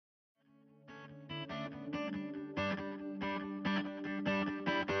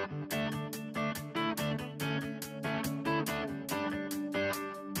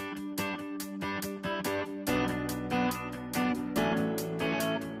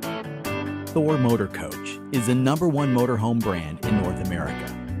Thor Motor Coach is the #1 motorhome brand in North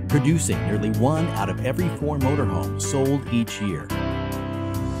America, producing nearly 1 out of every 4 motorhomes sold each year.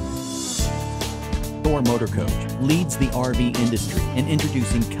 Thor Motor Coach leads the RV industry in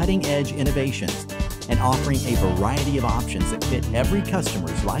introducing cutting-edge innovations and offering a variety of options that fit every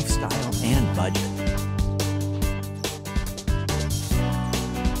customer's lifestyle and budget.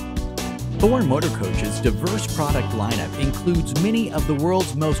 Thor Motor Coach's diverse product lineup includes many of the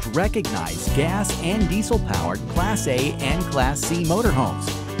world's most recognized gas and diesel-powered Class A and Class C motorhomes,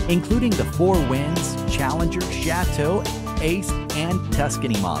 including the 4 Winds, Challenger, Chateau, Ace, and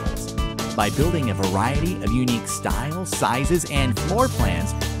Tuscany models. By building a variety of unique styles, sizes, and floor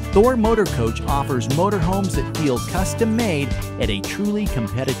plans, Thor Motor Coach offers motorhomes that feel custom-made at a truly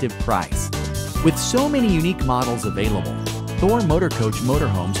competitive price. With so many unique models available, Thor Motor Coach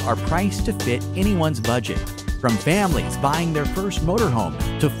motorhomes are priced to fit anyone's budget, from families buying their first motorhome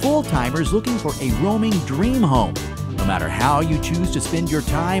to full-timers looking for a roaming dream home. No matter how you choose to spend your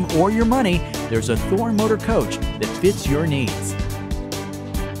time or your money, there's a Thor Motor Coach that fits your needs.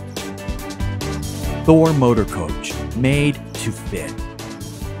 Thor Motor Coach, made to fit.